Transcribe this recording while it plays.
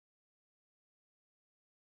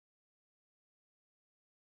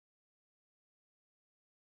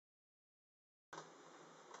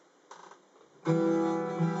Driving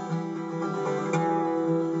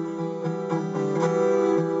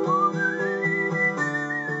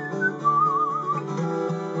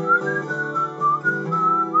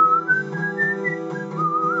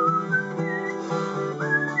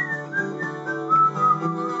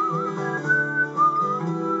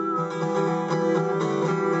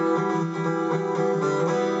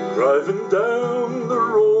down the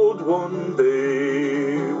road one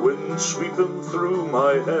day, wind sweeping through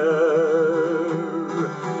my hair.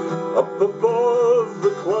 Up above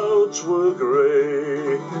the clouds were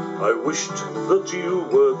grey, I wished that you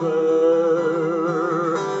were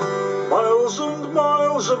there. Miles and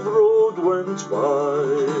miles of road went by,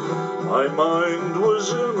 my mind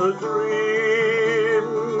was in a dream,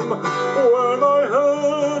 when I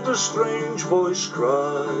heard a strange voice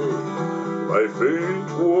cry, I think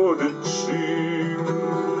what it seems,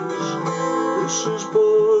 this is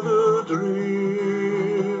but a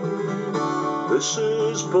dream, this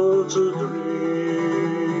is but a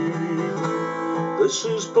dream, this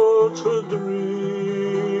is but a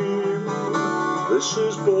dream, this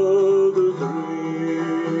is but a dream.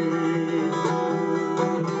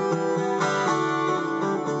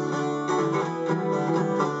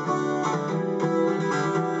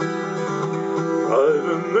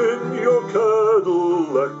 Driving in your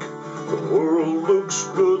Cadillac, the world looks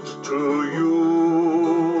good to you.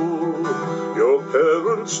 Your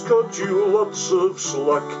parents cut you lots of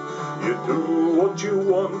slack, you do what you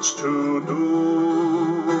want to do.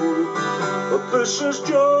 But this is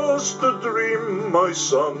just a dream, my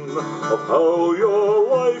son, of how your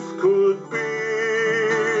life could be.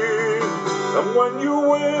 And when you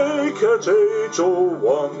wake at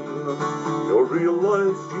 8:01, your real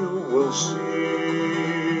life you will see.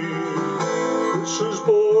 This is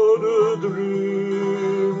but a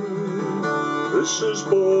dream, this is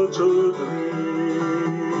but a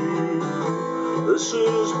dream, this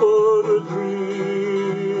is but a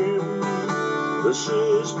dream, this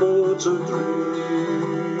is but a dream.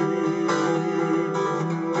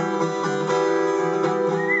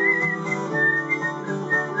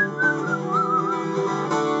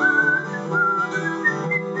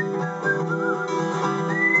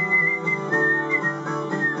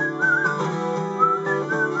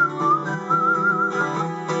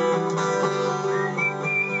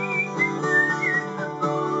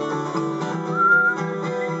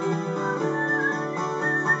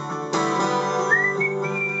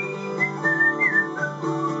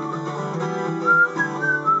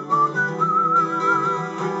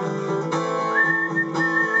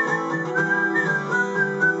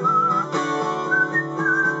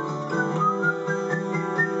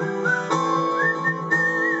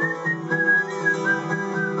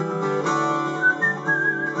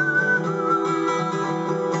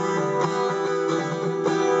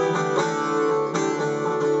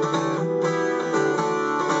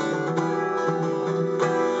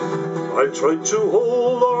 I tried to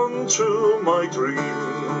hold on to my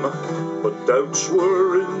dream, but doubts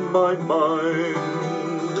were in my mind.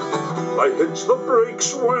 I hit the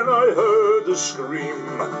brakes when I heard a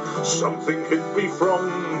scream, something hit me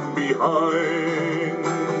from behind.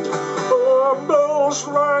 Alarm bells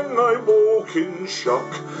rang, I woke in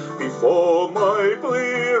shock before my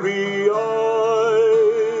bleary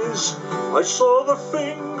eyes. I saw the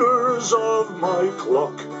fingers of my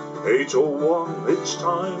clock, 8:01, it's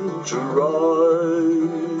time to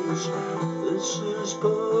rise. This is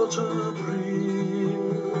but a dream,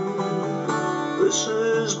 this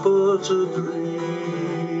is but a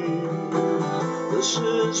dream, this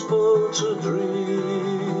is but a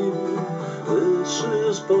dream, this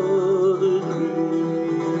is but